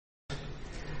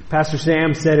Pastor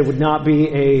Sam said it would not be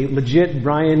a legit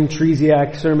Brian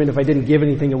Treziak sermon if I didn't give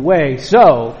anything away,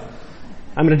 so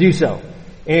I'm going to do so.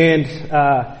 And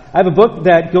I have a book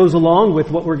that goes along with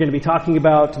what we're going to be talking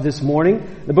about this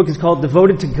morning. The book is called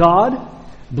Devoted to God,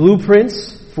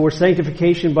 Blueprints for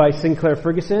Sanctification by Sinclair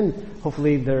Ferguson.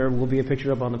 Hopefully there will be a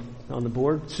picture up on the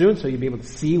board soon, so you'll be able to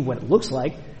see what it looks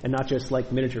like and not just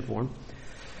like miniature form.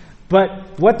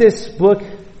 But what this book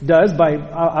does, by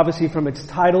obviously from its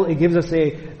title, it gives us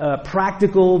a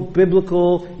practical,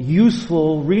 biblical,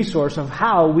 useful resource of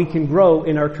how we can grow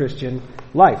in our Christian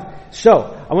life.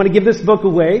 So, I want to give this book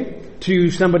away to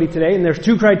somebody today, and there's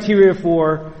two criteria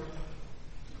for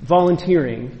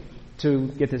volunteering to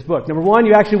get this book. Number one,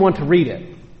 you actually want to read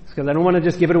it, because I don't want to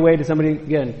just give it away to somebody,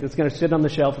 again, that's going to sit on the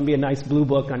shelf and be a nice blue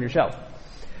book on your shelf.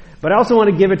 But I also want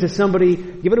to give it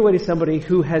away to somebody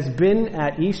who has been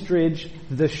at Eastridge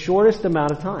the shortest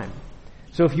amount of time.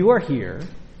 So if you are here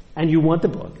and you want the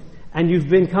book and you've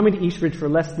been coming to Eastridge for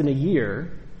less than a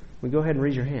year, well, go ahead and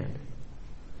raise your hand.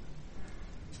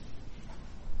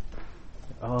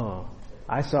 Oh,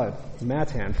 I saw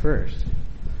Matt's hand first.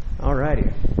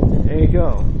 Alrighty, there you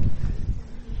go.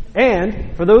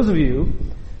 And for those of you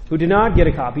who did not get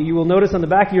a copy, you will notice on the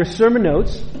back of your sermon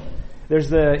notes, there's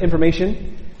the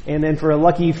information. And then for a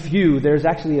lucky few, there's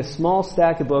actually a small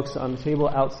stack of books on the table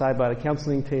outside by the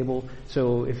counseling table.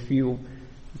 So if you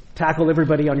tackle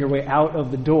everybody on your way out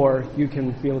of the door, you can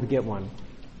be able to get one.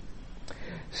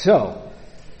 So,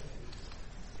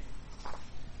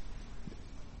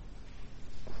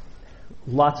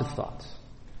 lots of thoughts.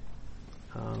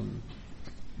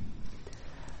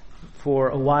 For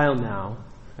a while now,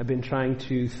 I've been trying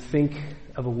to think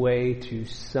of a way to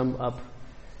sum up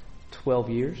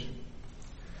 12 years.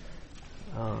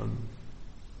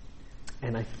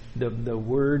 And the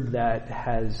word that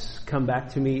has come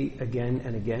back to me again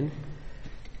and again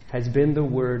has been the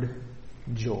word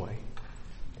joy.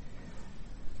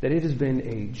 That it has been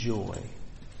a joy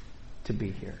to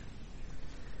be here.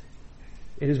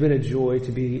 It has been a joy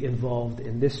to be involved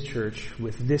in this church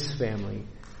with this family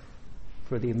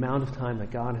for the amount of time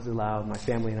that God has allowed my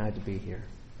family and I to be here.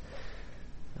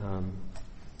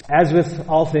 As with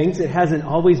all things, it hasn't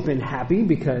always been happy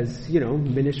because,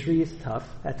 ministry is tough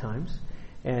at times.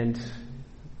 And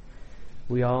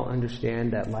we all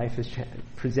understand that life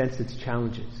presents its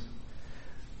challenges.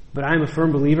 But I am a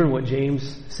firm believer in what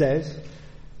James says,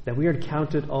 that we are to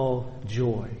count it all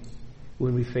joy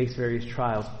when we face various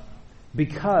trials,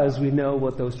 because we know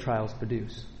what those trials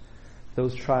produce.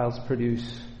 Those trials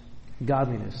produce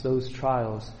godliness. Those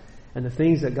trials and the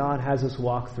things that God has us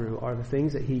walk through are the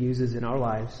things that He uses in our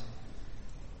lives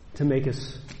to make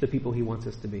us the people He wants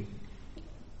us to be.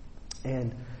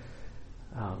 And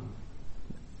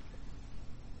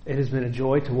it has been a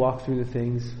joy to walk through the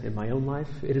things in my own life.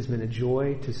 It has been a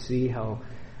joy to see how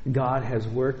God has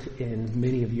worked in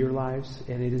many of your lives.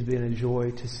 And it has been a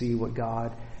joy to see what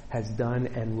God has done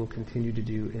and will continue to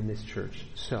do in this church.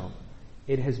 So,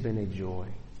 it has been a joy.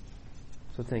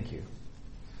 So thank you.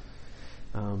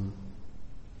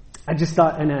 I just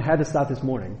thought, and I had this thought this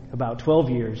morning, about 12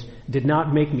 years did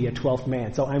not make me a 12th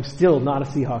man. So I'm still not a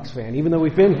Seahawks fan, even though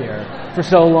we've been here for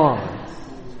so long.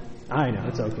 I know,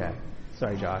 it's okay.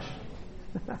 Sorry, Josh.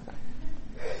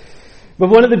 But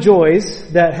one of the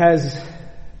joys that has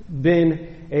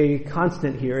been a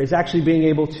constant here is actually being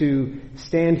able to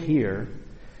stand here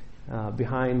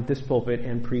behind this pulpit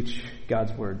and preach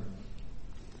God's Word.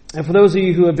 And for those of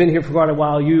you who have been here for quite a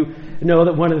while, you know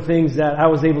that one of the things that I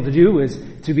was able to do is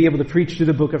to be able to preach through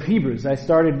the book of Hebrews. I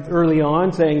started early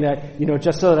on saying that,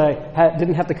 just so that I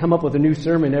didn't have to come up with a new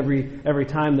sermon every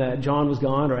time that John was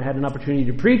gone or I had an opportunity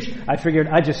to preach, I figured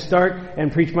I'd just start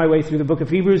and preach my way through the book of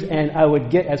Hebrews, and I would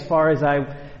get as far as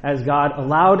God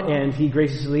allowed, and He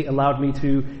graciously allowed me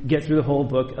to get through the whole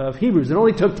book of Hebrews. It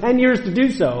only took 10 years to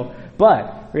do so,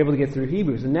 but we're able to get through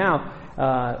Hebrews. And now,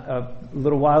 a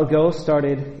little while ago,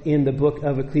 started in the book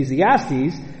of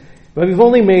Ecclesiastes, but we've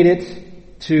only made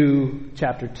it to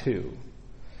chapter 2.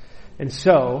 And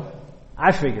so,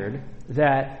 I figured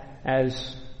that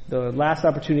as the last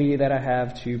opportunity that I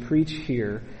have to preach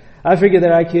here, I figured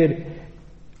that I could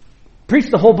preach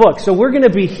the whole book. So we're going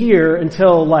to be here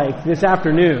until this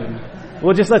afternoon.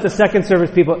 We'll just let the second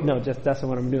service people, that's not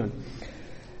what I'm doing.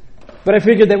 But I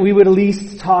figured that we would at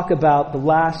least talk about the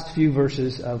last few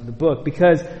verses of the book,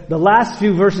 because the last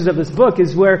few verses of this book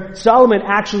is where Solomon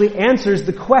actually answers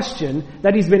the question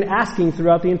that he's been asking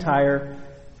throughout the entire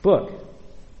book.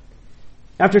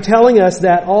 After telling us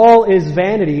that all is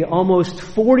vanity almost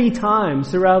 40 times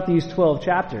throughout these 12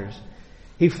 chapters,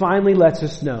 he finally lets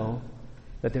us know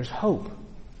that there's hope.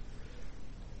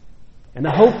 And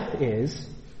the hope is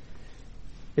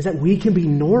is that we can be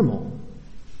normal.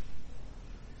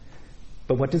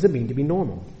 But what does it mean to be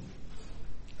normal?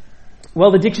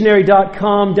 Well, the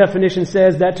dictionary.com definition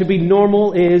says that to be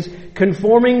normal is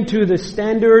conforming to the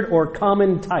standard or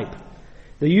common type,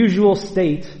 the usual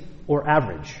state or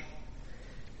average.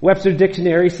 Webster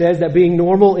Dictionary says that being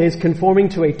normal is conforming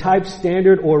to a type,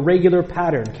 standard, or regular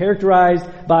pattern, characterized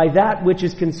by that which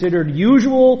is considered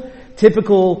usual,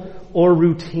 typical, or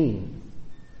routine.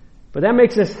 But that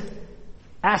makes us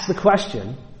ask the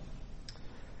question,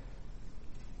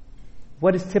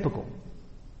 what is typical?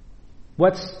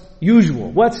 What's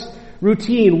usual? What's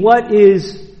routine? What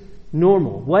is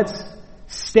normal? What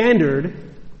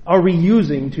standard are we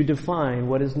using to define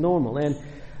what is normal? And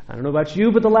I don't know about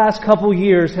you, but the last couple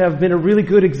years have been a really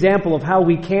good example of how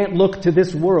we can't look to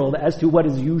this world as to what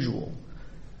is usual,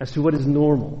 as to what is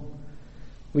normal.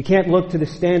 We can't look to the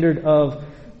standard of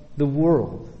the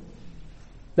world.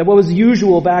 That what was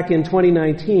usual back in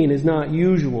 2019 is not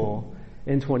usual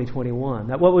in 2021.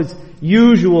 That what was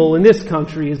usual in this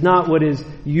country is not what is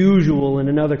usual in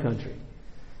another country.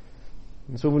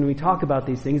 And so when we talk about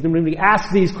these things, and when we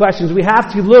ask these questions, we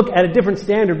have to look at a different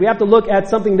standard. We have to look at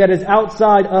something that is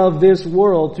outside of this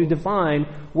world to define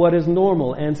what is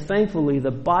normal. And thankfully,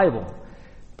 the Bible,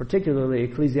 particularly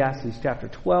Ecclesiastes chapter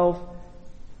 12,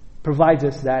 provides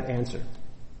us that answer.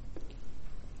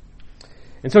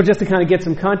 And so just to kind of get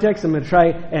some context, I'm going to try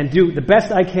and do the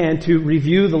best I can to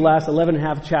review the last 11 and a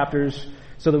half chapters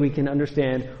so that we can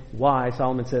understand why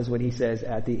Solomon says what he says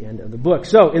at the end of the book.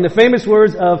 So, in the famous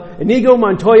words of Inigo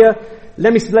Montoya,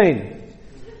 let me explain.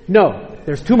 No,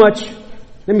 there's too much.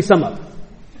 Let me sum up.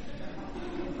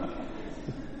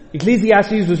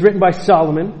 Ecclesiastes was written by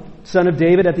Solomon, son of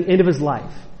David, at the end of his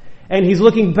life. And he's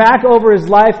looking back over his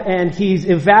life and he's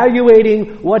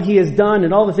evaluating what he has done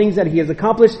and all the things that he has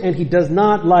accomplished, and he does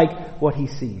not like what he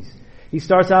sees. He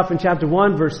starts off in chapter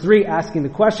 1, verse 3, asking the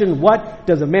question, what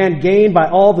does a man gain by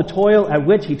all the toil at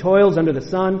which he toils under the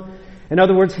sun? In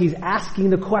other words, he's asking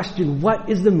the question, what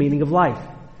is the meaning of life?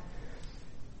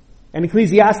 And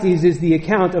Ecclesiastes is the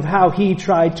account of how he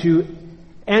tried to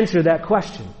answer that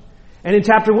question. And in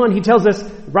chapter 1, he tells us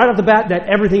right off the bat that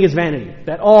everything is vanity,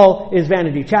 that all is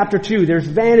vanity. Chapter 2, there's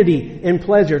vanity in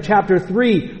pleasure. Chapter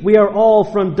 3, we are all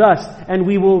from dust and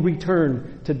we will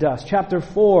return to dust. Chapter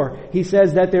 4, he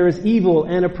says that there is evil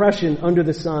and oppression under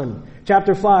the sun.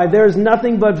 Chapter 5, there is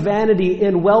nothing but vanity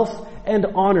in wealth and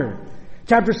honor.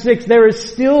 Chapter 6, there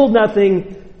is still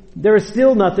nothing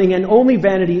and only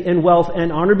vanity in wealth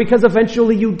and honor because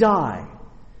eventually you die.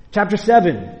 Chapter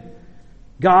 7,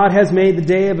 God has made the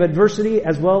day of adversity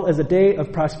as well as a day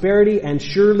of prosperity, and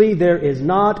surely there is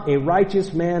not a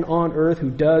righteous man on earth who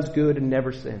does good and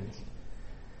never sins.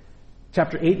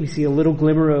 Chapter 8, we see a little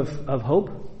glimmer of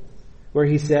hope, where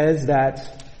he says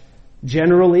that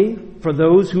generally, for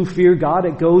those who fear God,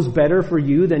 it goes better for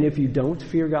you than if you don't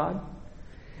fear God.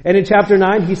 And in chapter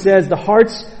 9, he says, the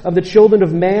hearts of the children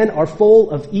of man are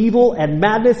full of evil, and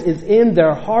madness is in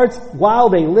their hearts while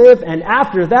they live, and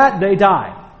after that they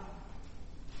die.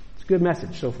 Good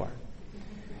message so far.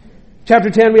 Chapter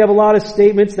 10, we have a lot of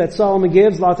statements that Solomon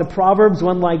gives, lots of proverbs.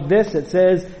 One like this, it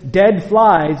says, dead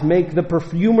flies make the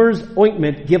perfumer's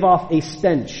ointment give off a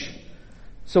stench.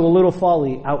 So a little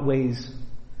folly outweighs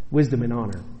wisdom and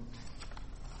honor.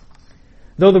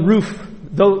 Though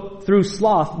through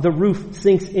sloth the roof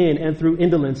sinks in, and through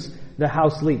indolence the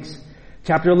house leaks.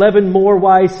 Chapter 11, more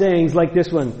wise sayings like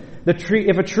this one.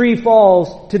 If a tree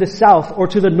falls to the south or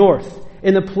to the north,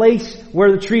 in the place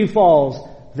where the tree falls,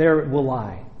 there it will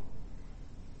lie.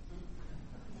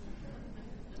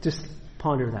 Just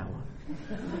ponder that one.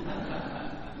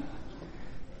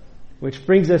 Which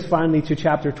brings us finally to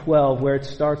chapter 12, where it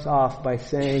starts off by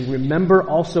saying, remember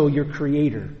also your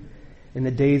Creator in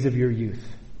the days of your youth.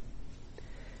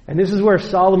 And this is where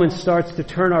Solomon starts to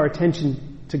turn our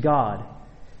attention to God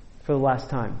for the last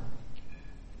time.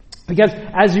 Because,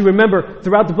 as you remember,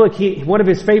 throughout the book, one of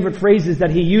his favorite phrases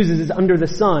that he uses is under the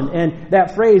sun. And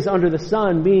that phrase, under the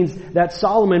sun, means that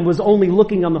Solomon was only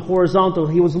looking on the horizontal.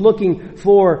 He was looking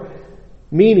for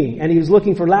meaning, and he was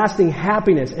looking for lasting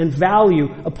happiness and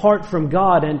value apart from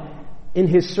God. And in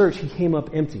his search, he came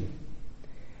up empty.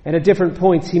 And at different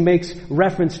points, he makes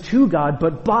reference to God,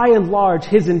 but by and large,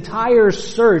 his entire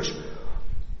search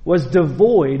was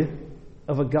devoid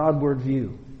of a Godward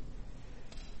view.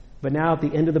 But now at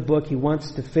the end of the book, he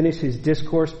wants to finish his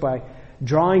discourse by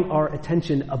drawing our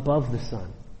attention above the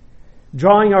sun.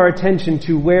 Drawing our attention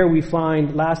to where we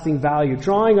find lasting value.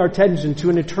 Drawing our attention to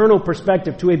an eternal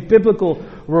perspective, to a biblical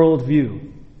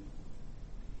worldview.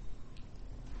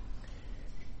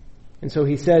 And so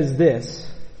he says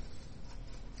this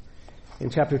in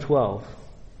chapter 12.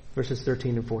 verses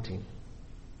 13 and 14.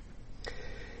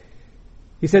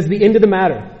 He says, the end of the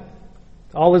matter,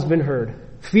 all has been heard.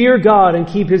 Fear God and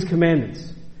keep His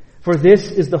commandments. For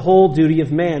this is the whole duty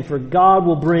of man. For God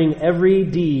will bring every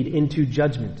deed into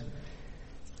judgment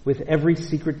with every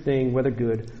secret thing, whether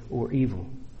good or evil.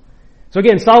 So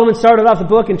again, Solomon started off the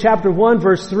book in chapter 1,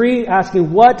 verse 3,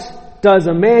 asking, what does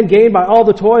a man gain by all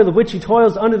the toil of which he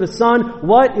toils under the sun?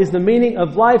 What is the meaning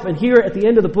of life? And here at the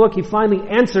end of the book, he finally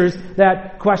answers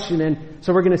that question. And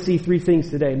so we're going to see three things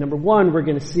today. Number one, we're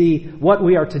going to see what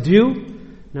we are to do.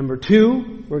 Number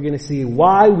two, we're going to see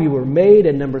why we were made.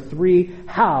 And number three,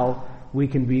 how we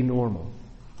can be normal.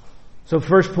 So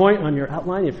first point on your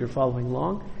outline, if you're following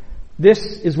along, this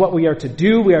is what we are to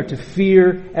do. We are to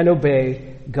fear and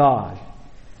obey God.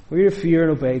 We are to fear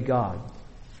and obey God.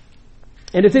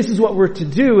 And if this is what we're to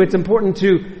do, it's important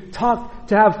to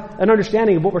have an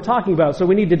understanding of what we're talking about. So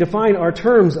we need to define our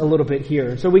terms a little bit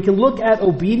here. So we can look at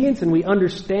obedience and we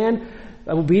understand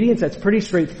obedience. That's pretty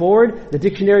straightforward. The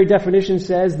dictionary definition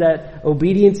says that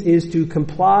obedience is to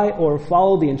comply or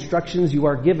follow the instructions you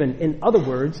are given. In other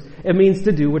words, it means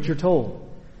to do what you're told.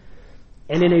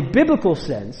 And in a biblical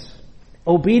sense,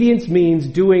 obedience means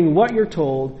doing what you're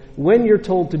told when you're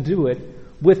told to do it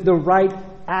with the right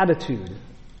attitude.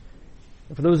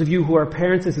 For those of you who are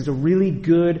parents, this is a really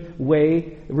good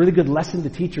way, a really good lesson to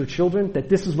teach your children that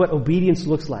this is what obedience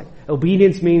looks like.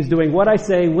 Obedience means doing what I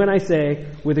say, when I say,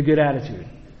 with a good attitude.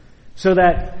 So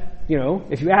that,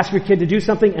 if you ask your kid to do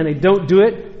something and they don't do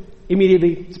it,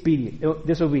 immediately it's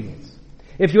disobedience.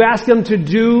 If you ask them to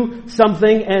do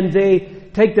something and they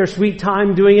take their sweet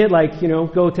time doing it, like,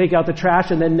 go take out the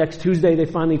trash and then next Tuesday they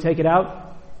finally take it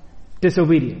out,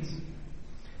 disobedience.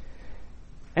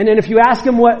 And then if you ask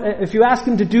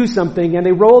them to do something and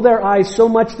they roll their eyes so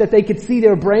much that they could see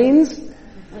their brains,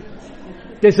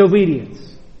 disobedience.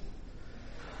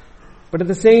 But at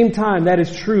the same time, that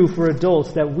is true for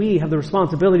adults, that we have the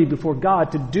responsibility before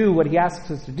God to do what He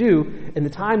asks us to do, and the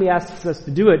time He asks us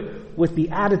to do it with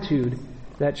the attitude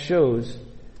that shows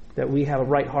that we have a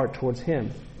right heart towards Him.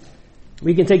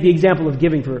 We can take the example of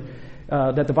giving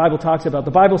that the Bible talks about.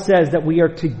 The Bible says that we are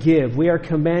to give. We are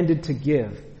commanded to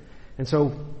give. And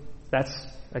so that's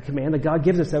a command that God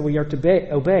gives us that we are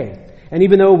to obey. And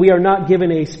even though we are not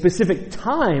given a specific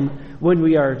time when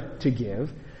we are to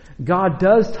give, God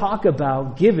does talk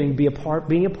about giving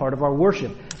being a part of our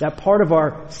worship. That part of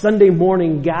our Sunday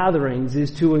morning gatherings is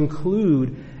to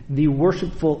include the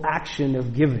worshipful action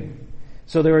of giving.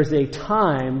 So there is a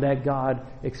time that God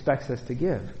expects us to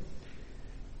give.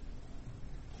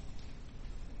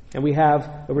 And we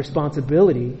have a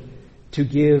responsibility to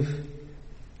give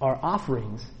our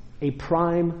offerings a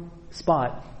prime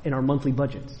spot in our monthly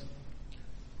budgets.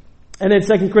 And then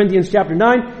 2 Corinthians chapter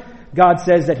 9, God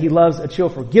says that He loves a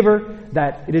cheerful giver,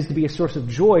 that it is to be a source of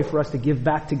joy for us to give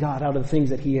back to God out of the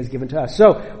things that He has given to us.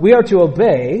 So we are to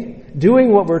obey,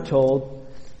 doing what we're told,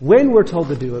 when we're told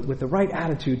to do it, with the right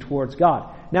attitude towards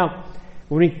God. Now,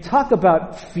 when we talk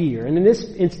about fear, and in this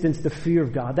instance the fear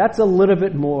of God, that's a little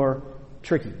bit more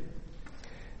tricky.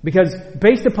 Because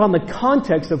based upon the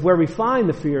context of where we find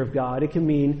the fear of God, it can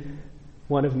mean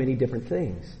one of many different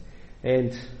things.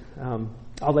 And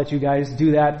I'll let you guys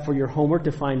do that for your homework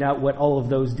to find out what all of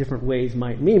those different ways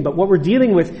might mean. But what we're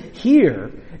dealing with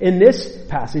here in this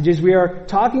passage is we are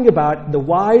talking about the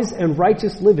wise and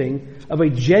righteous living of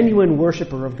a genuine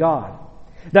worshiper of God.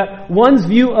 That one's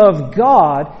view of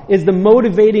God is the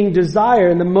motivating desire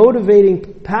and the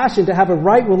motivating passion to have a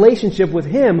right relationship with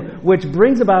Him, which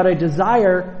brings about a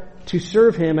desire to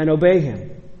serve Him and obey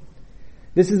Him.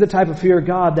 This is the type of fear of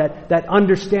God that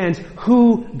understands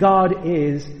who God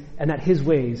is and that His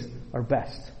ways are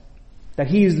best. That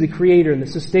He is the creator and the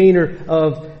sustainer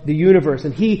of the universe.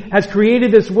 And He has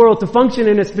created this world to function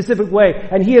in a specific way.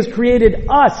 And He has created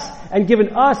us and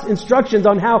given us instructions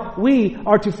on how we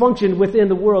are to function within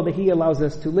the world that He allows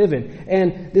us to live in.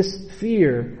 And this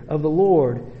fear of the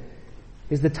Lord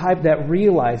is the type that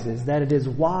realizes that it is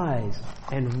wise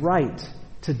and right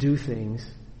to do things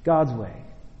God's way.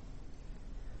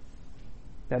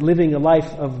 That living a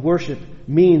life of worship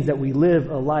means that we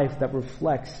live a life that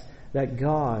reflects that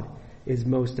God is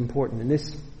most important. And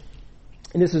this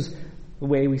is the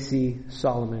way we see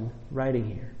Solomon writing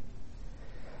here.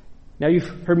 Now,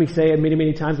 you've heard me say many,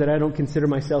 many times that I don't consider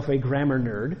myself a grammar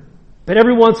nerd. But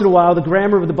every once in a while, the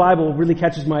grammar of the Bible really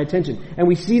catches my attention. And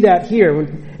we see that here.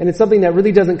 And it's something that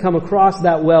really doesn't come across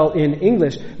that well in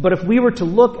English. But if we were to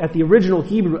look at the original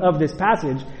Hebrew of this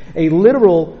passage, a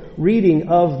literal reading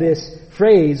of this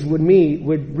phrase would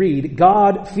read,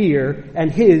 God fear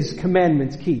and His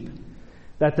commandments keep.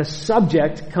 That the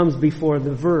subject comes before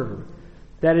the verb.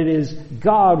 that it is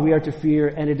God we are to fear,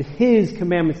 and it is His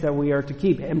commandments that we are to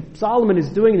keep. And Solomon is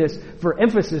doing this for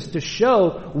emphasis to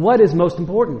show what is most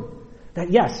important. That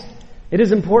yes, it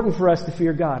is important for us to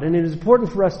fear God, and it is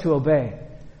important for us to obey.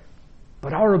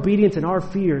 But our obedience and our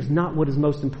fear is not what is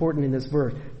most important in this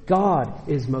verse. God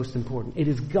is most important. It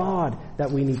is God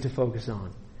that we need to focus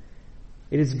on.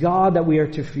 It is God that we are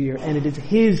to fear, and it is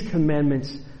His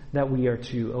commandments that we are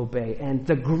to obey. And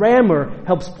the grammar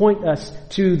helps point us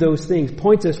to those things,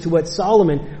 points us to what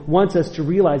Solomon wants us to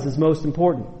realize is most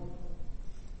important.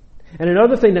 And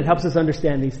another thing that helps us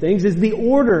understand these things is the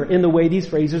order in the way these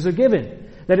phrases are given.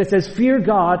 That it says, fear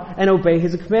God and obey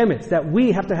His commandments. That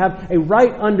we have to have a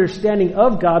right understanding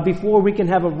of God before we can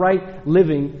have a right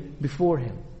living before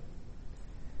Him.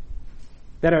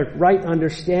 That our right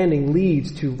understanding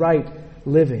leads to right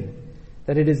living.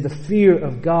 That it is the fear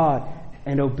of God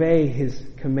and obey His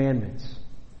commandments.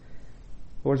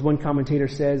 Or as one commentator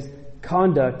says,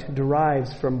 conduct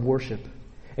derives from worship.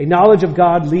 A knowledge of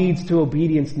God leads to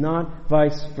obedience, not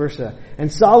vice versa.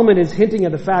 And Solomon is hinting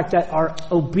at the fact that our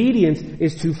obedience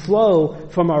is to flow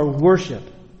from our worship.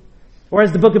 Or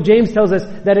as the book of James tells us,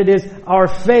 that it is our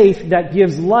faith that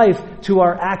gives life to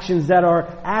our actions, that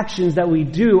our actions that we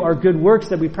do, our good works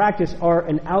that we practice, are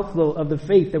an outflow of the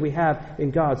faith that we have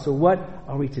in God. So what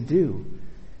are we to do?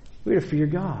 We are to fear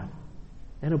God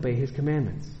and obey His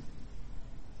commandments.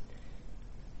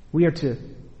 We are to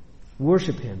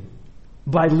worship Him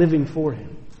by living for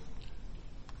Him.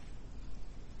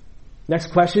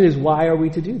 Next question is, why are we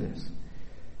to do this?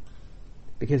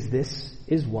 Because this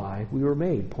is why we were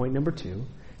made. Point number 2,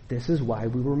 this is why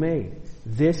we were made.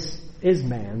 This is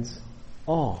man's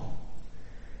all.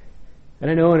 And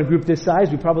I know in a group this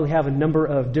size, we probably have a number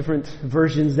of different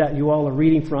versions that you all are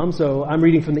reading from. So I'm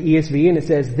reading from the ESV, and it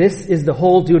says, this is the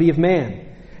whole duty of man.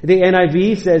 The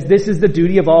NIV says, this is the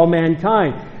duty of all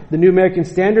mankind. The New American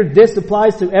Standard, this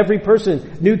applies to every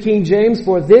person. New King James,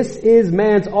 for this is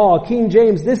man's all. King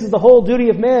James, this is the whole duty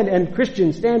of man. And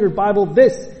Christian Standard Bible,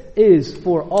 this is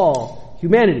for all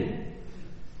humanity.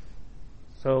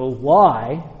 So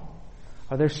why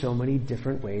are there so many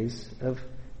different ways of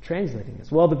translating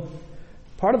this? Well,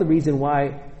 part of the reason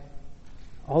why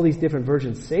all these different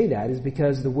versions say that is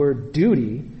because the word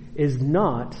duty is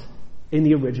not in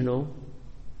the original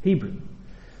Hebrew.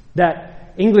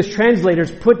 That English translators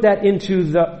put that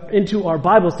into our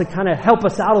Bibles to kind of help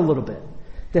us out a little bit,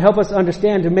 to help us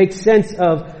understand, to make sense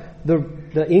of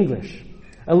the English.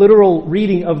 A literal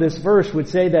reading of this verse would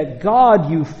say that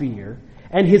God you fear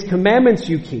and His commandments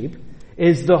you keep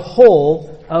is the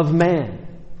whole of man.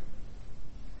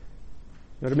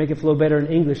 Now, to make it flow better in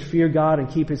English, fear God and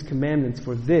keep His commandments,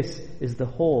 for this is the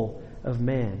whole of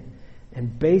man.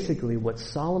 And basically what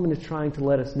Solomon is trying to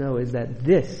let us know is that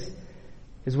this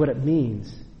is what it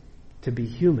means to be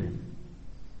human.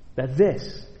 That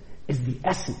this is the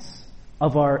essence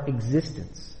of our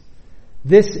existence.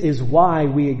 This is why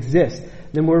we exist.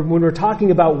 Then when we're talking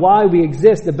about why we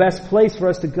exist, the best place for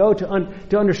us to go to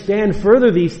understand further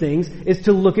these things is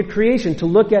to look at creation, to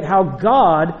look at how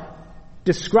God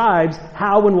describes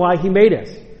how and why He made us.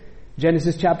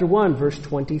 Genesis chapter 1, verse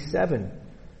 27.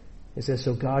 It says,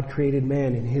 so God created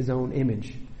man in His own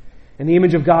image. In the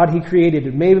image of God He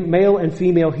created, male and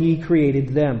female He created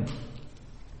them.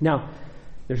 Now,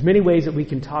 there's many ways that we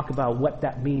can talk about what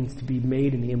that means to be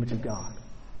made in the image of God.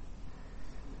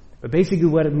 But basically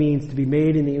what it means to be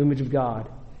made in the image of God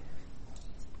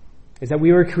is that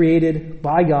we were created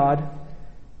by God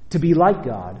to be like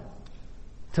God,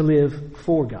 to live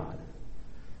for God.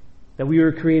 That we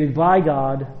were created by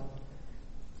God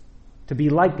to be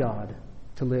like God,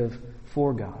 to live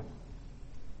for God.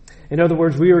 In other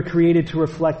words, we were created to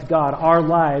reflect God. Our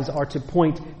lives are to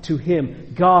point to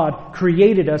Him. God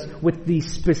created us with the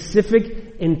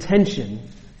specific intention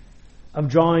of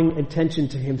drawing attention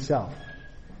to Himself.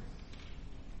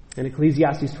 And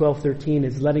Ecclesiastes 12:13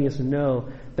 is letting us know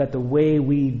that the way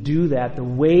we do that, the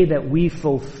way that we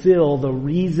fulfill the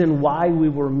reason why we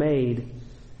were made,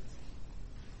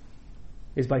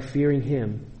 is by fearing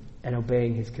Him and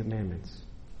obeying His commandments.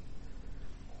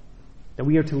 That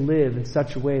we are to live in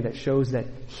such a way that shows that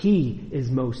He is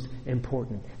most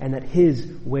important and that His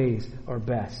ways are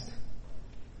best.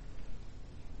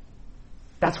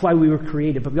 That's why we were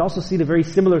created. But we also see the very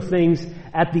similar things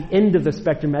at the end of the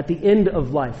spectrum, at the end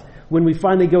of life, when we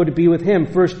finally go to be with Him.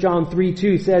 1 John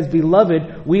 3:2 says,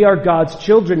 beloved, we are God's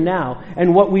children now,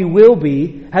 and what we will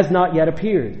be has not yet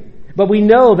appeared. But we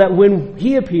know that when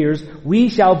He appears, we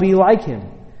shall be like Him,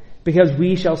 because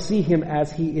we shall see Him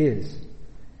as He is.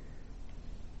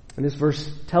 And this verse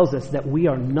tells us that we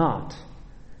are not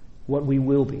what we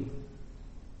will be.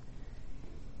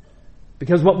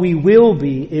 Because what we will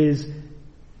be is,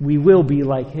 we will be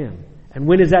like Him. And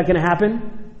when is that going to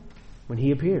happen? When He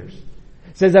appears.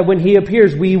 It says that when He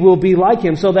appears, we will be like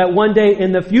Him. So that one day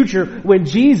in the future, when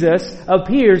Jesus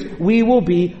appears, we will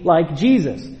be like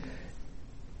Jesus.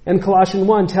 And Colossians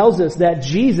 1 tells us that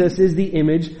Jesus is the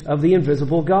image of the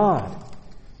invisible God.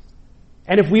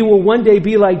 And if we will one day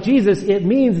be like Jesus, it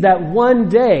means that one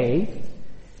day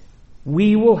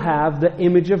we will have the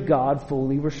image of God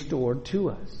fully restored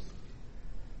to us.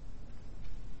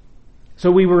 So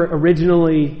we were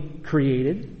originally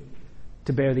created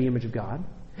to bear the image of God.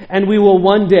 And we will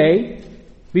one day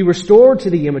be restored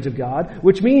to the image of God,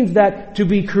 which means that to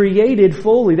be created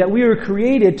fully, that we are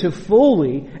created to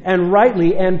fully and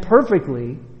rightly and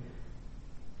perfectly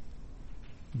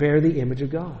bear the image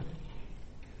of God.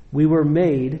 We were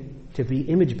made to be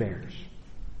image bearers.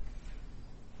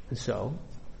 And so,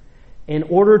 in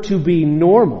order to be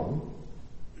normal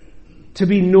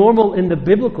in the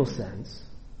biblical sense,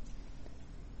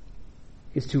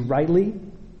 is to rightly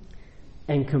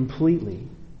and completely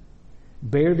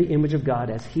bear the image of God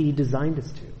as He designed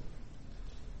us to.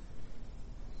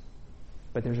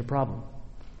 But there's a problem.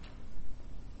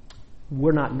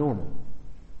 We're not normal.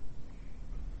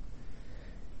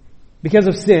 Because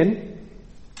of sin,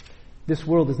 this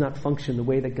world does not function the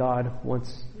way that God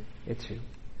wants it to.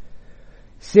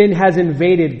 Sin has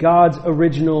invaded God's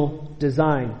original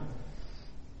design,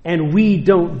 and we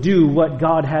don't do what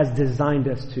God has designed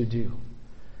us to do.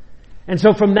 And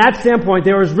so from that standpoint,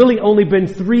 there has really only been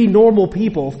 3 normal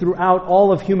people throughout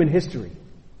all of human history.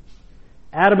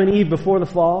 Adam and Eve before the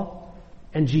fall,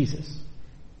 and Jesus.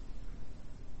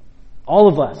 All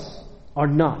of us are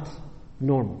not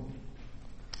normal.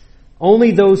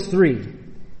 Only those 3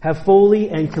 have fully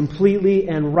and completely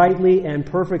and rightly and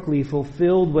perfectly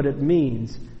fulfilled what it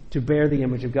means to bear the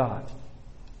image of God.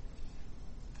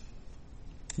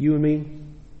 You and me,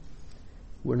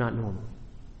 we're not normal.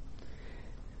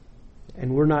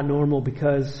 And we're not normal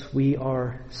because we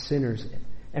are sinners.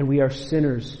 And we are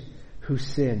sinners who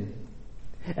sin.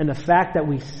 And the fact that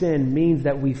we sin means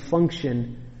that we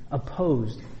function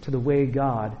opposed to the way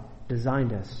God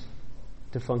designed us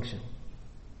to function.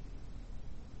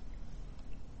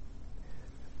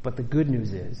 But the good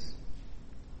news is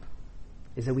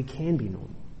that we can be normal.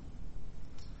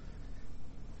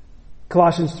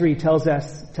 Colossians 3 tells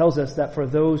us that for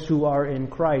those who are in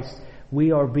Christ,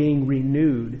 we are being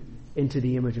renewed into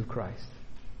the image of Christ.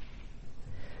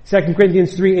 2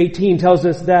 Corinthians 3:18 tells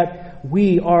us that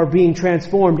we are being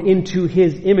transformed into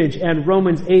His image, and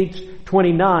Romans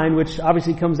 8:29, which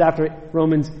obviously comes after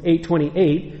Romans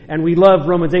 8:28, and we love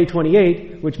Romans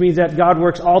 8:28, which means that God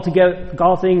works all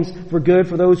things for good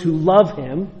for those who love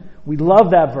Him. We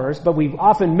love that verse, but we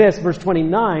often miss verse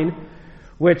 29,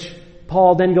 which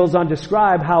Paul then goes on to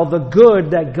describe how the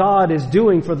good that God is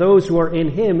doing for those who are in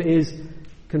Him is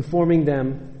conforming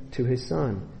them to His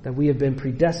Son, that we have been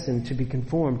predestined to be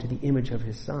conformed to the image of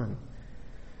His Son.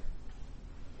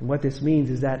 And what this means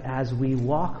is that as we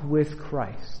walk with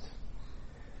Christ,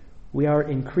 we are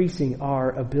increasing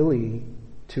our ability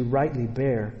to rightly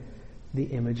bear the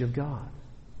image of God.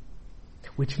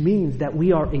 Which means that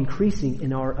we are increasing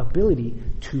in our ability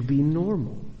to be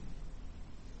normal.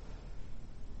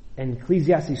 And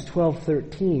Ecclesiastes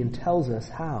 12:13 tells us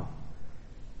how.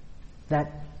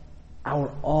 That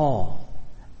our all,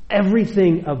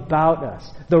 everything about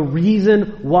us, the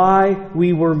reason why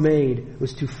we were made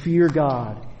was to fear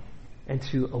God and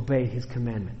to obey His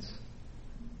commandments.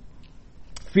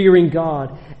 Fearing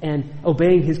God and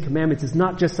obeying His commandments is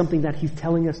not just something that He's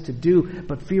telling us to do,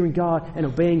 but fearing God and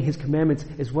obeying His commandments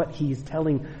is what He's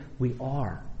telling we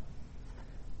are.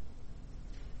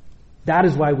 That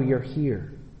is why we are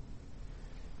here.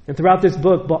 And throughout this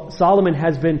book, Solomon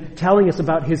has been telling us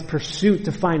about his pursuit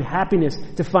to find happiness,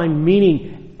 to find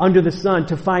meaning under the sun,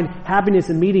 to find happiness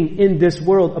and meaning in this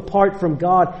world apart from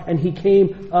God, and he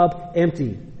came up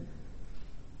empty.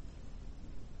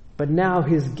 But now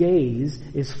his gaze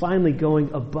is finally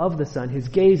going above the sun. His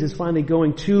gaze is finally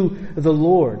going to the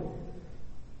Lord.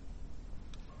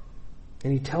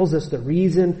 And he tells us the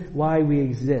reason why we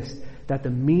exist, that the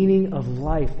meaning of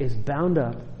life is bound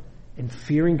up in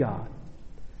fearing God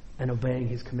and obeying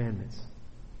His commandments.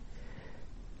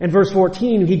 In verse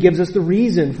 14, he gives us the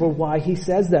reason for why he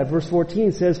says that. Verse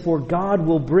 14 says, "For God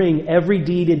will bring every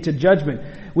deed into judgment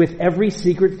with every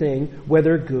secret thing,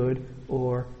 whether good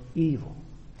or evil."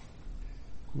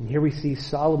 And here we see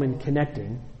Solomon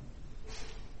connecting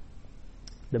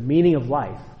the meaning of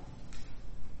life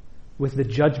with the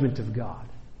judgment of God.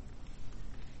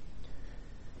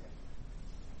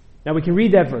 Now we can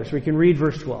read that verse. We can read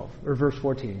verse 12 or verse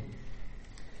 14.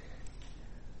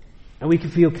 And we can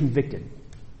feel convicted.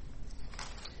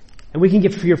 And we can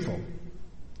get fearful.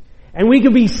 And we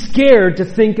can be scared to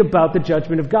think about the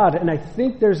judgment of God. And I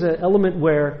think there's an element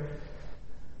where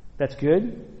that's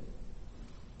good.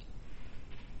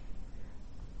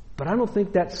 But I don't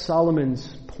think that's Solomon's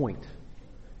point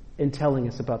in telling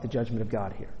us about the judgment of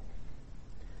God here.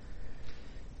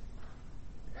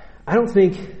 I don't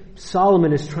think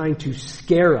Solomon is trying to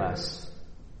scare us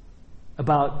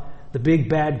about the big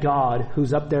bad God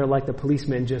who's up there like the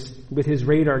policeman just with his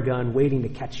radar gun waiting to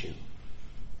catch you.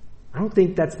 I don't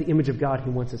think that's the image of God he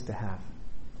wants us to have.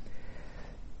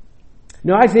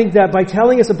 No, I think that by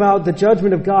telling us about the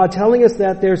judgment of God, telling us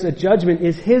that there's a judgment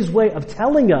is his way of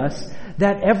telling us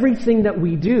that everything that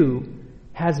we do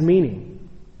has meaning.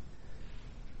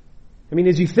 I mean,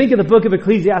 as you think of the book of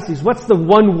Ecclesiastes, what's the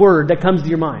one word that comes to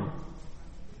your mind?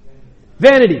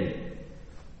 Vanity.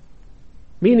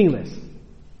 Meaningless.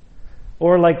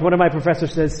 Or like one of my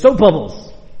professors says, soap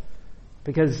bubbles.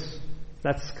 Because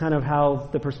that's kind of how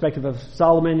the perspective of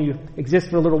Solomon, you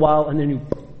exist for a little while and then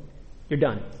you're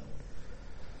done.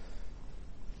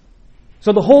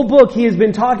 So the whole book he has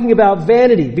been talking about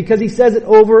vanity because he says it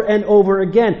over and over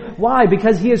again. Why?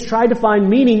 Because he has tried to find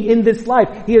meaning in this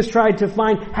life. He has tried to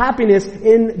find happiness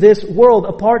in this world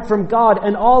apart from God,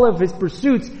 and all of his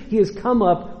pursuits, he has come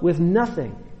up with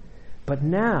nothing. But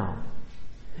now,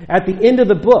 at the end of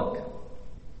the book,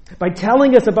 by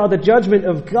telling us about the judgment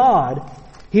of God,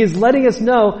 he is letting us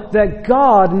know that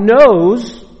God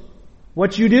knows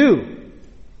what you do.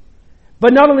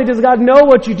 But not only does God know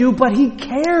what you do, but he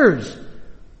cares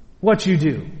what you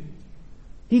do.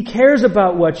 He cares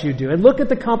about what you do. And look at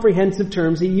the comprehensive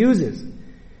terms he uses.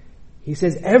 He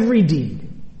says every deed,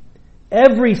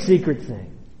 every secret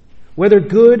thing, whether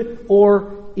good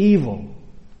or evil.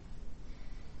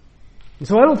 And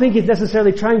so I don't think he's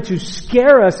necessarily trying to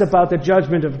scare us about the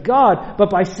judgment of God, but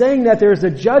by saying that there is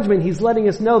a judgment, he's letting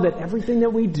us know that everything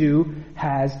that we do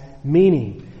has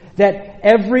meaning. That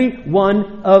every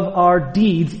one of our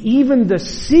deeds, even the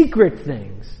secret things,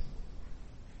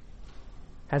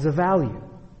 has a value.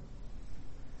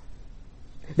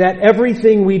 That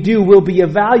everything we do will be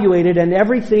evaluated and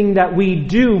everything that we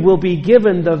do will be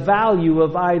given the value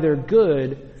of either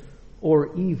good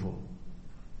or evil.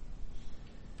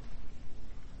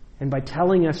 And by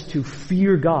telling us to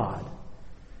fear God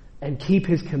and keep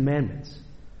his commandments,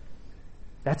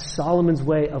 that's Solomon's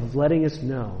way of letting us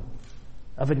know,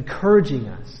 of encouraging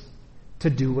us to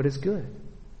do what is good.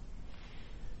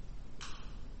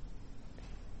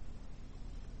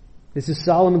 This is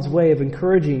Solomon's way of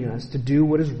encouraging us to do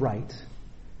what is right,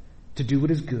 to do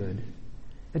what is good,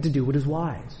 and to do what is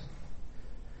wise.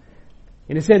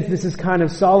 In a sense, this is kind of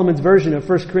Solomon's version of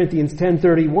 1 Corinthians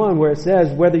 10:31, where it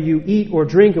says, whether you eat or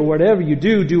drink or whatever you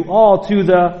do, do all to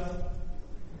the...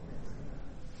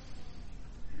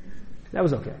 That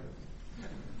was okay.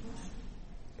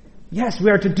 Yes,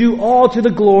 we are to do all to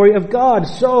the glory of God.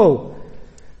 So,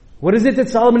 what is it that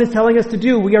Solomon is telling us to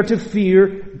do? We are to fear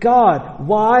God.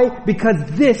 Why?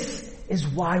 Because this is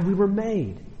why we were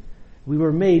made. We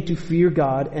were made to fear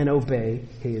God and obey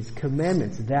his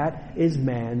commandments. That is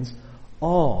man's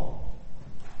all.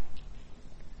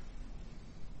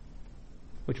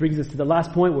 Which brings us to the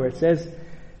last point where it says,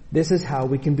 this is how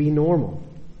we can be normal.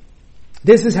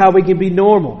 This is how we can be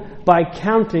normal, by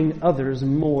counting others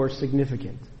more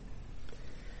significant.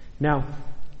 Now,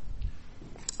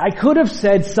 I could have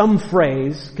said some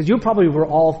phrase, because you probably were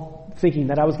all thinking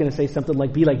that I was going to say something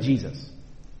like, be like Jesus.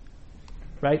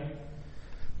 Right?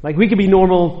 Like we could be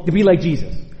normal to be like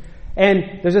Jesus.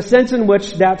 And there's a sense in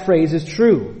which that phrase is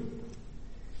true.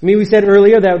 I mean, we said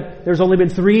earlier that there's only been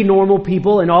 3 normal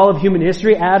people in all of human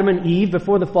history, Adam and Eve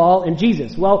before the fall, and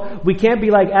Jesus. Well, we can't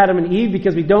be like Adam and Eve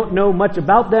because we don't know much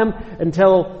about them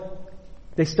until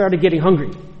they started getting hungry.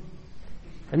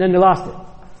 And then they lost it.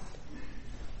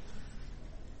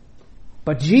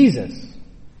 But Jesus,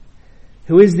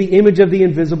 who is the image of the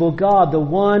invisible God, the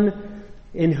one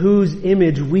in whose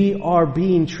image we are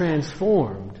being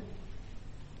transformed,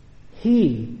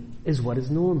 he is what is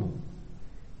normal.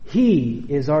 He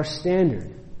is our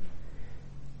standard.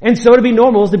 And so to be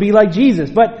normal is to be like Jesus.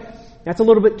 But that's a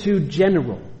little bit too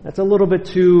general. That's a little bit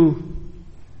too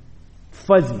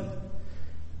fuzzy.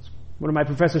 One of my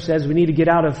professors says we need to get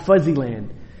out of fuzzy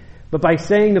land. But by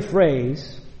saying the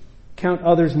phrase, count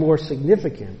others more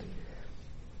significant,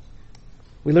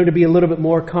 we learn to be a little bit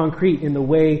more concrete in the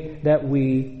way that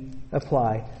we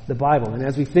apply the Bible. And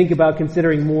as we think about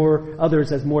considering more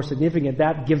others as more significant,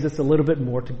 that gives us a little bit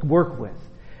more to work with.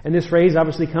 And this phrase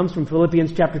obviously comes from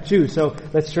Philippians chapter 2. So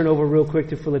let's turn over real quick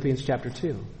to Philippians chapter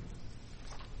 2.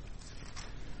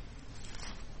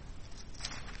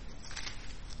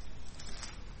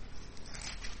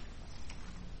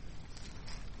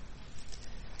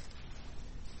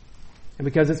 And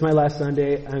because it's my last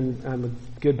Sunday, I'm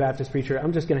a good Baptist preacher,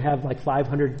 I'm just going to have like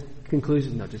 500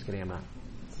 conclusions. No, just kidding, I'm not.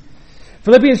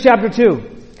 Philippians chapter 2.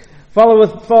 Follow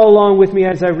along with me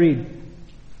as I read.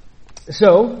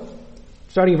 So,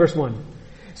 starting in verse 1.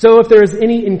 So if there is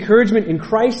any encouragement in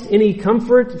Christ, any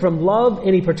comfort from love,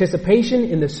 any participation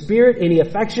in the Spirit, any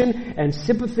affection and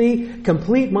sympathy,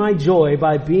 complete my joy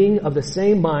by being of the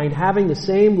same mind, having the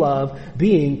same love,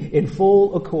 being in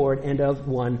full accord and of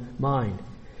one mind.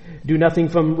 Do nothing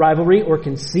from rivalry or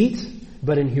conceit,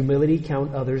 but in humility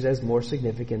count others as more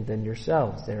significant than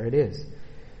yourselves. There it is.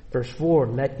 Verse 4,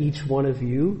 let each one of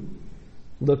you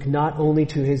look not only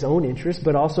to his own interest,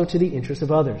 but also to the interest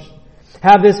of others.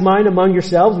 Have this mind among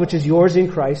yourselves, which is yours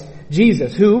in Christ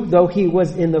Jesus, who, though he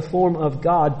was in the form of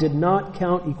God, did not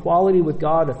count equality with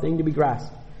God a thing to be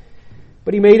grasped.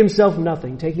 But he made himself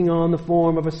nothing, taking on the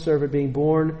form of a servant, being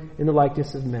born in the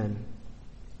likeness of men.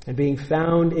 And being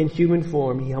found in human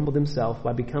form, he humbled himself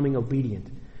by becoming obedient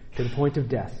to the point of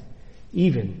death,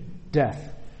 even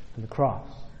death on the cross.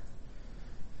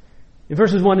 In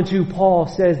verses 1 and 2, Paul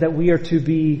says that we are to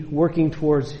be working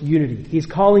towards unity. He's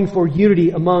calling for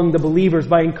unity among the believers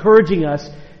by encouraging us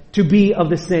to be of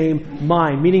the same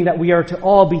mind, meaning that we are to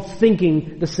all be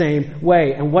thinking the same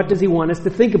way. And what does he want us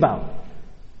to think about?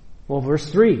 Well, verse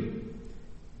 3,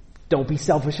 don't be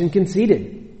selfish and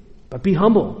conceited, but be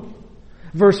humble.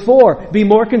 Verse 4, be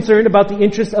more concerned about the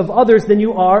interests of others than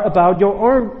you are about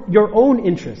your own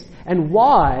interest. And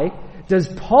why does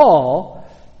Paul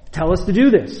tell us to do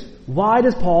this? Why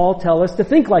does Paul tell us to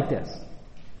think like this?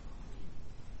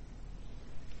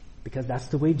 Because that's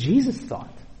the way Jesus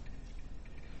thought.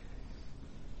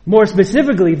 More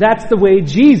specifically, that's the way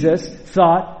Jesus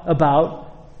thought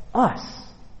about us,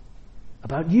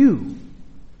 about you.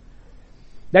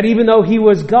 That even though he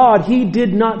was God, he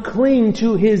did not cling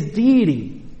to his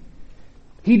deity.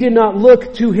 He did not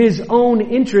look to his own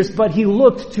interest, but he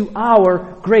looked to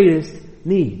our greatest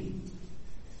need.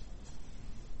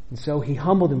 And so he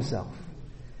humbled himself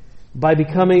by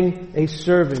becoming a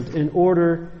servant in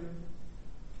order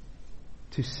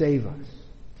to save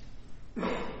us.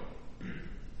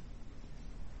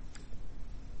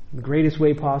 The greatest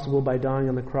way possible, by dying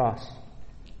on the cross.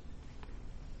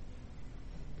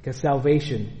 Because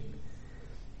salvation,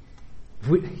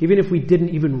 even if we didn't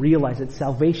even realize it,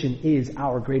 salvation is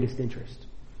our greatest interest.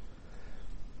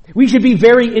 We should be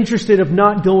very interested of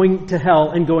not going to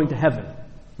hell and going to heaven,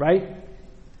 right?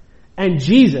 And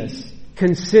Jesus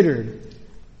considered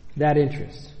that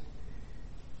interest.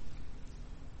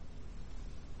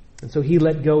 And so he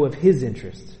let go of his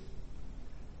interest.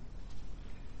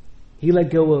 He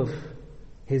let go of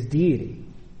his deity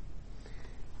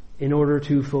in order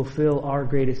to fulfill our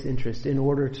greatest interest, in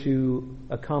order to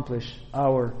accomplish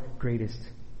our greatest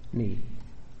need.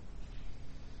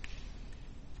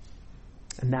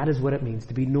 And that is what it means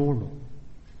to be normal.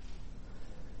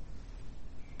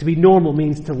 To be normal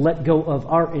means to let go of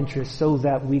our interests so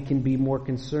that we can be more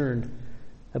concerned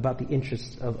about the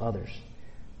interests of others.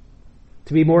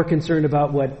 To be more concerned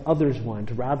about what others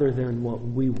want rather than what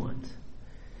we want.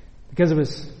 Because it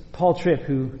was Paul Tripp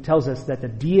who tells us that the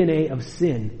DNA of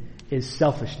sin is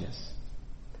selfishness.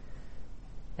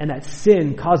 And that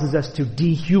sin causes us to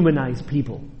dehumanize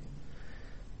people.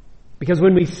 Because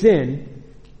when we sin,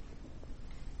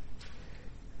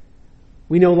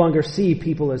 we no longer see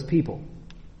people as people.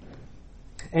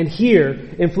 And here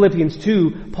in Philippians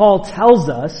 2, Paul tells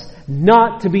us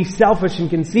not to be selfish and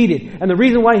conceited. And the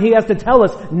reason why he has to tell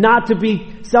us not to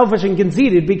be selfish and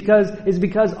conceited is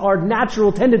because our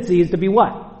natural tendency is to be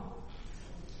what?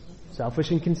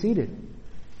 Selfish and conceited.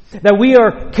 That we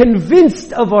are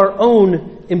convinced of our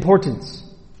own importance.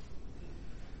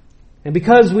 And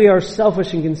because we are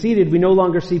selfish and conceited, we no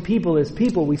longer see people as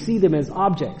people. We see them as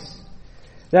objects.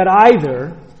 That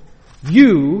either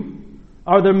you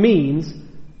are the means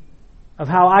of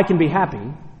how I can be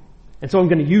happy, and so I'm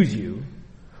going to use you,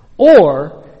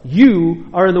 or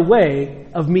you are in the way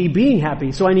of me being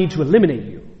happy, so I need to eliminate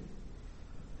you.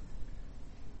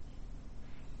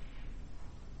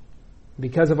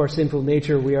 Because of our sinful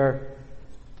nature, we are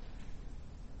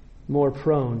more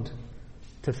prone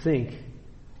to think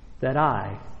that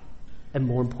I am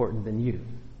more important than you.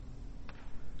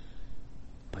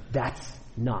 But that's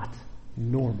not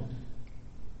normal.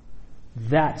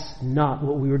 That's not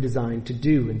what we were designed to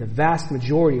do. And the vast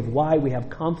majority of why we have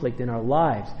conflict in our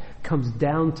lives comes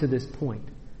down to this point.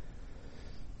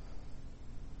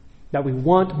 That we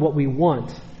want what we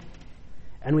want.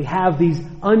 And we have these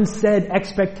unsaid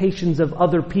expectations of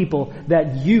other people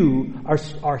that you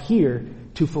are here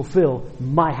to fulfill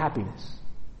my happiness.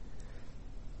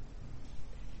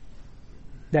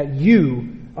 That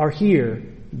you are here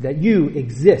that you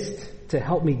exist to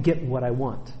help me get what I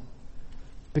want,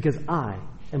 because I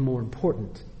am more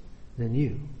important than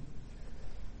you.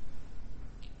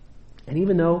 And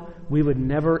even though we would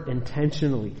never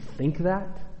intentionally think that,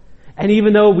 and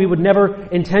even though we would never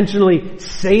intentionally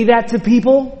say that to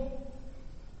people,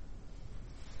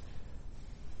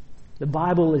 the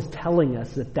Bible is telling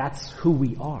us that that's who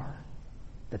we are,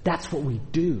 that that's what we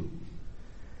do.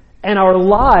 And our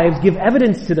lives give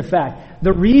evidence to the fact.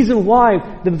 The reason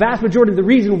why, the vast majority of the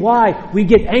reason why we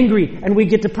get angry and we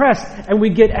get depressed and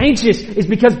we get anxious is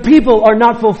because people are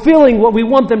not fulfilling what we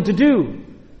want them to do.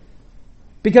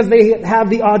 Because they have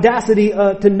the audacity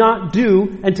to not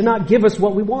do and to not give us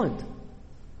what we want.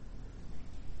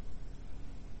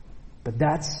 But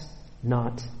that's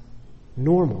not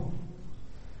normal.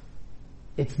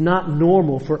 It's not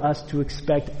normal for us to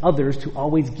expect others to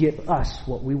always give us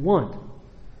what we want.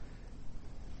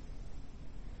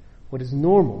 What is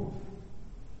normal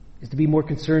is to be more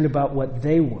concerned about what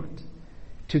they want,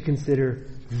 to consider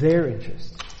their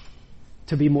interests,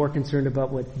 to be more concerned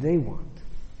about what they want.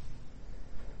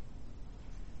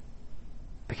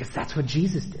 Because that's what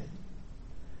Jesus did.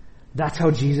 That's how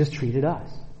Jesus treated us.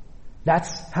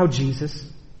 That's how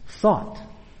Jesus thought.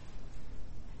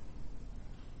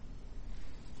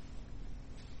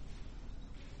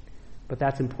 But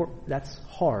that's important. That's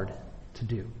hard to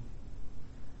do.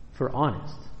 If we're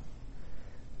honest.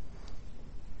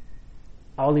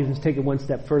 I'll even take it one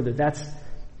step further. That's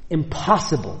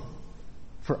impossible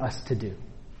for us to do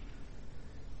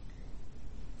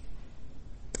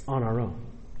on our own.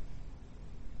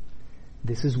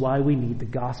 This is why we need the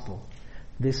gospel.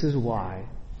 This is why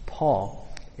Paul,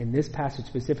 in this passage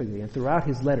specifically, and throughout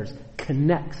his letters,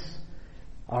 connects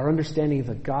our understanding of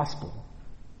the gospel,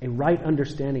 a right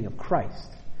understanding of Christ,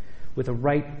 with a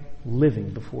right living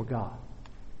before God.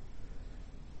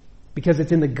 Because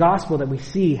it's in the gospel that we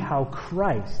see how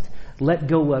Christ let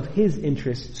go of his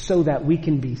interests so that we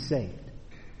can be saved.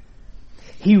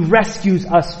 He rescues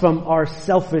us from our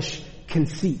selfish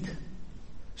conceit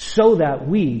so that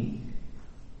we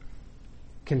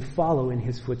can follow in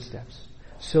his footsteps,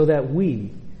 so that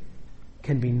we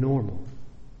can be normal.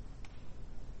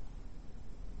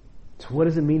 So what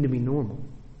does it mean to be normal?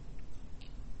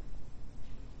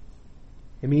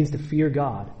 It means to fear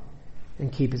God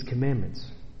and keep his commandments.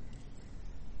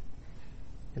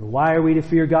 And why are we to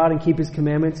fear God and keep his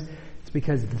commandments? It's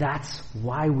because that's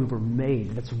why we were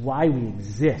made. That's why we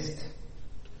exist.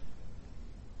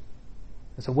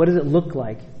 And so what does it look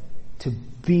like to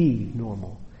be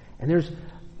normal? And there's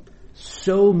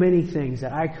so many things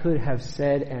that I could have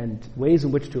said and ways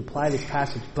in which to apply this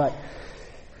passage, but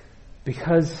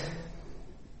because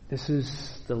this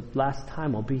is the last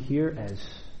time I'll be here as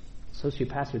associate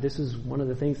pastor, this is one of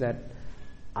the things that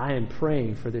I am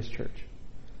praying for this church.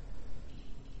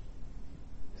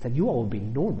 That you all will be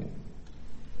normal.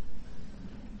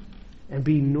 And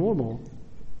be normal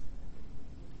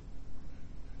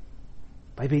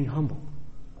by being humble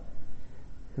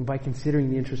and by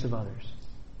considering the interests of others.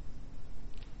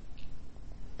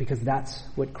 Because that's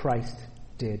what Christ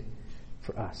did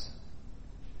for us.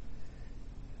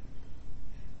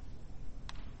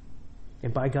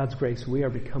 And by God's grace, we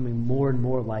are becoming more and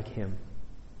more like him.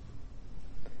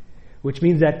 Which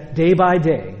means that day by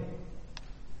day,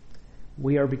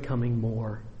 we are becoming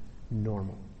more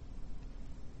normal.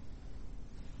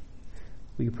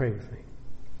 Will you pray with me?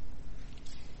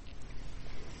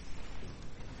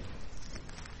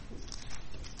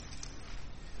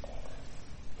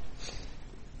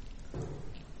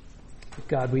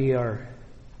 God, we are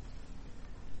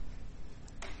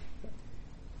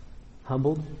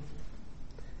humbled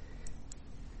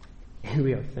and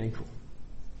we are thankful.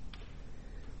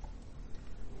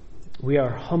 We are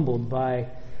humbled by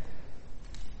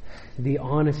the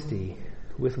honesty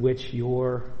with which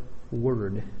your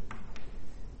word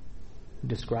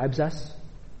describes us.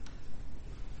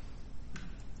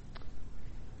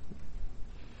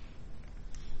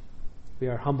 We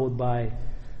are humbled by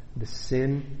the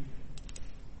sin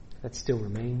that still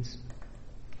remains.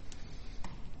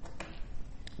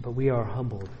 But we are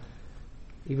humbled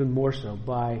even more so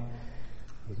by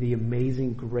the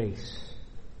amazing grace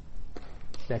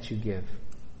that you give.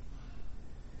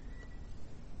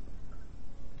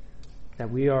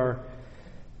 That we are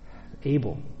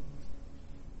able,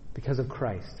 because of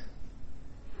Christ,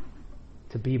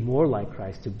 to be more like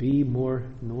Christ, to be more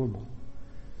normal.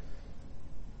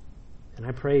 And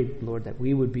I pray, Lord, that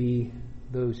we would be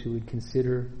those who would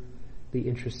consider the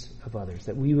interests of others,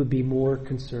 that we would be more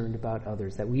concerned about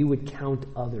others, that we would count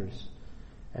others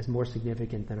as more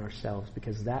significant than ourselves,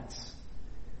 because that's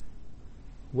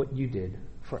what you did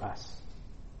for us.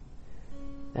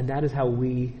 And that is how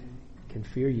we can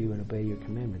fear you and obey your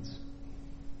commandments.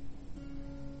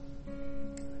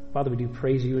 Father, we do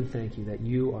praise you and thank you that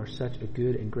you are such a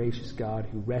good and gracious God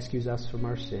who rescues us from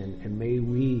our sin, and may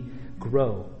we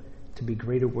grow to be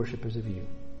greater worshipers of you.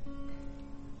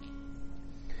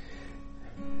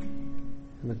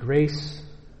 And the grace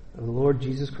of the Lord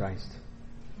Jesus Christ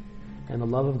and the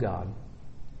love of God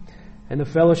and the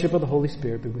fellowship of the Holy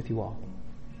Spirit be with you all.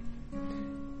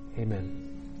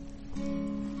 Amen.